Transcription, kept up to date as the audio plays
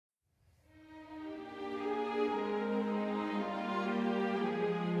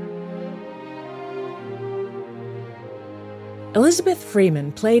Elizabeth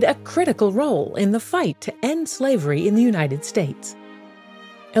Freeman played a critical role in the fight to end slavery in the United States.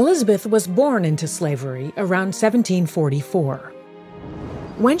 Elizabeth was born into slavery around 1744.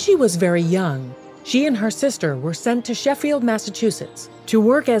 When she was very young, she and her sister were sent to Sheffield, Massachusetts, to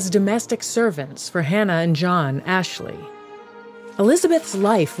work as domestic servants for Hannah and John Ashley. Elizabeth's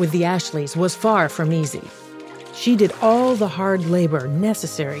life with the Ashleys was far from easy. She did all the hard labor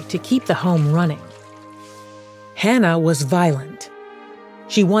necessary to keep the home running. Hannah was violent.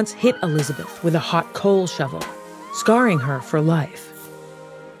 She once hit Elizabeth with a hot coal shovel, scarring her for life.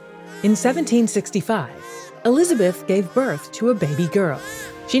 In 1765, Elizabeth gave birth to a baby girl.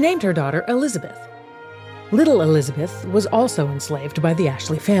 She named her daughter Elizabeth. Little Elizabeth was also enslaved by the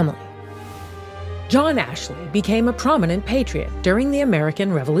Ashley family. John Ashley became a prominent patriot during the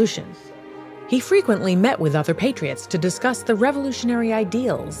American Revolution. He frequently met with other patriots to discuss the revolutionary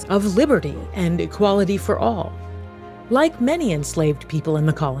ideals of liberty and equality for all. Like many enslaved people in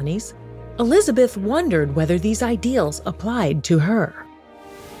the colonies, Elizabeth wondered whether these ideals applied to her.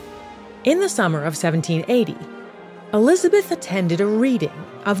 In the summer of 1780, Elizabeth attended a reading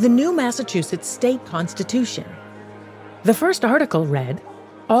of the new Massachusetts state constitution. The first article read,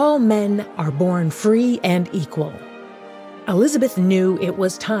 "All men are born free and equal." Elizabeth knew it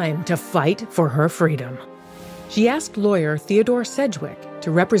was time to fight for her freedom. She asked lawyer Theodore Sedgwick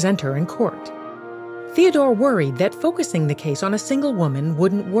to represent her in court. Theodore worried that focusing the case on a single woman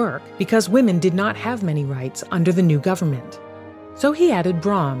wouldn't work because women did not have many rights under the new government. So he added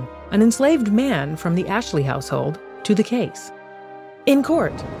Brom, an enslaved man from the Ashley household, to the case. In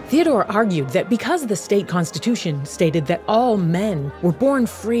court, Theodore argued that because the state constitution stated that all men were born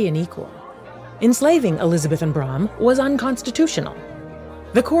free and equal, enslaving Elizabeth and Brom was unconstitutional.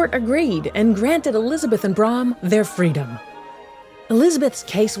 The court agreed and granted Elizabeth and Brom their freedom. Elizabeth's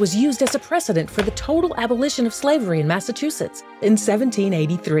case was used as a precedent for the total abolition of slavery in Massachusetts in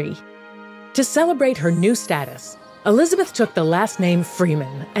 1783. To celebrate her new status, Elizabeth took the last name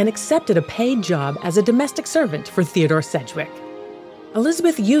Freeman and accepted a paid job as a domestic servant for Theodore Sedgwick.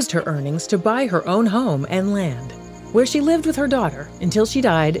 Elizabeth used her earnings to buy her own home and land, where she lived with her daughter until she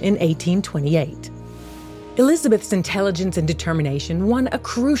died in 1828. Elizabeth's intelligence and determination won a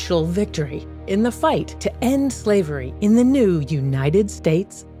crucial victory in the fight to end slavery in the new United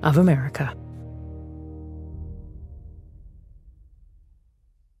States of America.